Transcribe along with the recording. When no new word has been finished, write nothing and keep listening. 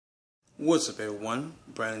What's up everyone,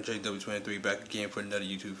 Brandon JW23 back again for another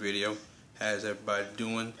YouTube video. How's everybody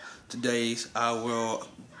doing? Today's I will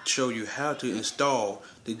show you how to install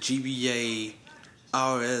the GBA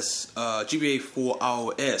 4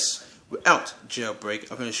 ROS without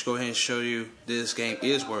jailbreak. I'm going to go ahead and show you this game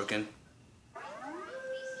is working.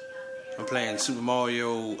 I'm playing Super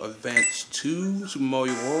Mario Advance 2, Super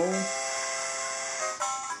Mario World.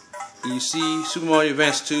 You see, Super Mario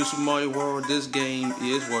Advance 2, Super Mario World, this game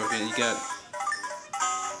is working. You got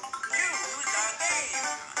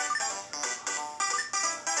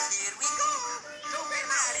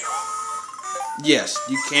yes,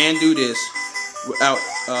 you can do this without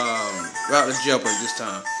the jailbreak this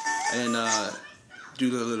time. And do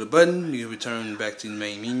the little button, you return back to the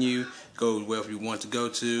main menu, go wherever you want to go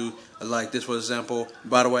to. Like this for example.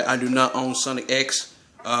 By the way, I do not own Sonic X.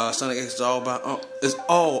 Sonic X is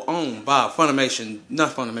all owned by Funimation,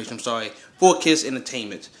 not Funimation, I'm sorry, 4Kids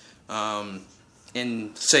Entertainment, and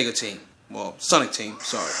Sega Team, well, Sonic Team,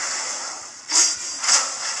 sorry.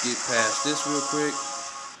 Get past this real quick.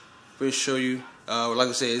 First show you, like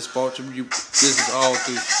I said, it's brought to you, this is all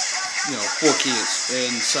through, 4Kids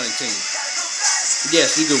and Sonic Team.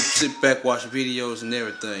 Yes, you can sit back, watch videos and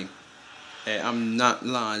everything, and I'm not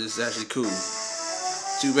lying, this is actually cool.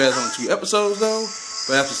 Too bad it's on 2 episodes though.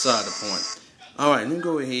 But that's beside the point. Alright, let me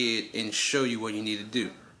go ahead and show you what you need to do.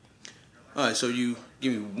 Alright, so you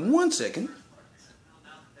give me 1 second.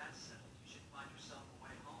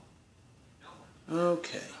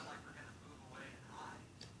 Okay.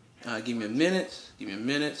 Alright, give me a minute.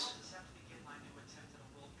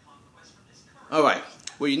 Alright,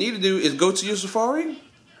 what you need to do is go to your Safari.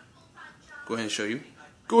 Go ahead and show you.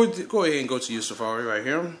 Go ahead and go to your Safari right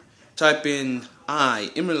here. Type in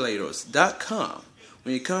emulators.com.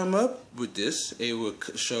 When you come up with this, it will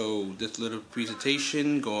show this little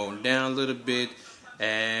presentation going down a little bit,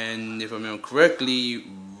 and if I remember correctly,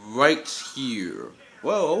 right here.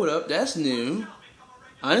 Whoa, hold up, that's new.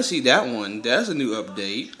 I didn't see that one. That's a new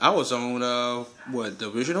update. I was on what, the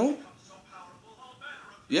original?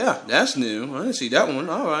 Yeah, that's new. I didn't see that one.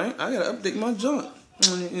 All right, I gotta update my junk.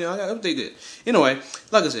 I gotta update it. Anyway,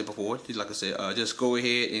 like I said before, just go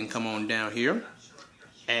ahead and come on down here.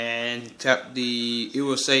 And tap it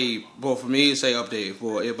will say, well, for me it say update.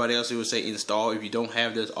 For everybody else it will say install. If you don't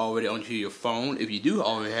have this already onto your phone, if you do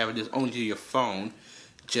already have this onto your phone,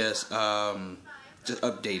 just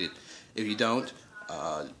update it. If you don't,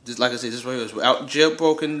 just like I said, this right here is without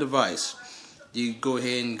jailbroken device. You go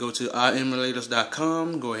ahead and go to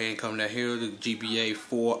emulators.com. Go ahead and come down here to GBA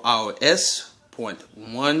 4 ROS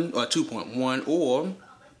 0.1 or 2.1 or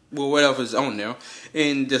well, whatever is on there,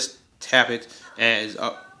 and just tap it as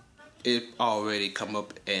it already come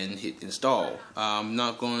up and hit install. I'm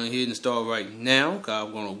not going to hit install right now because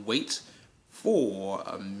I'm going to wait for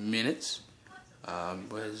a minute.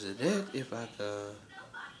 Where is it at? If I could,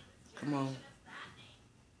 come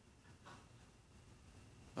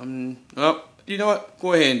on. Oh, you know what?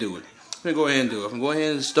 Go ahead and do it. I'm going to go ahead and do it. I'm going to go ahead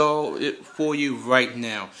and install it for you right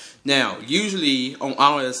now. Now, usually on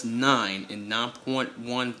iOS 9 and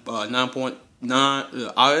 9.1,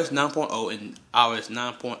 iOS 9.0 and iOS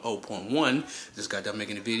 9.0.1, just got done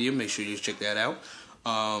making the video. Make sure you check that out.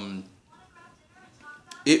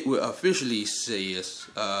 It will officially say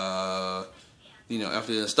after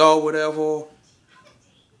the install whatever.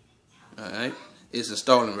 Alright, it's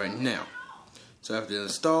installing right now. So after the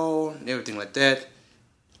install, everything like that,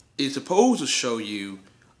 it's supposed to show you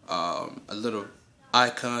a little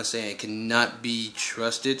icon saying cannot be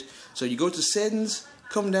trusted. So you go to settings,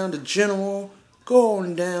 come down to general, go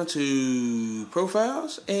on down to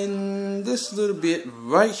profiles, and this little bit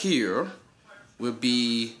right here will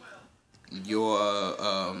be your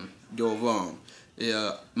ROM.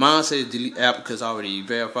 Mine says delete app because I already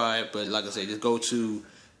verified, but like I said, just go to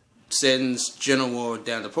settings, general,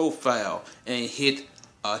 down to profile, and hit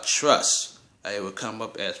trust. It will come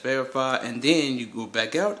up as verified, and then you go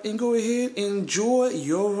back out and go ahead and enjoy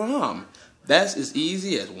your ROM. That's as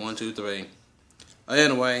easy as 1, 2, 3.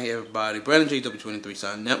 Anyway, everybody, Brandon JW23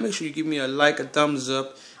 signing out. Make sure you give me a like, a thumbs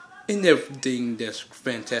up, and everything that's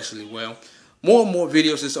fantastically well. More and more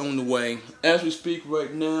videos is on the way. As we speak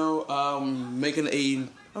right now, I'm maybe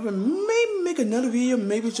make another video,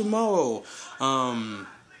 maybe tomorrow.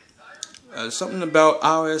 Something about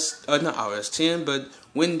not iOS 10, but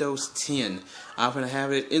Windows 10. I'm gonna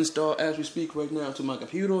have it installed as we speak right now to my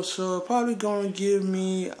computer, so probably gonna give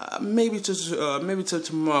me maybe to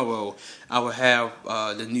tomorrow. I will have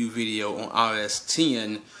the new video on iOS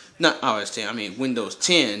 10, not iOS 10. I mean Windows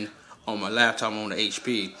 10 on my laptop on the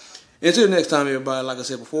HP. Until next time, everybody. Like I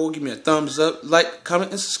said before, give me a thumbs up, like,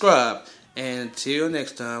 comment, and subscribe. And until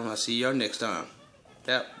next time, I'll see y'all next time.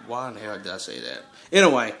 Why in the hell did I say that?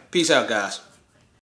 Anyway, peace out, guys.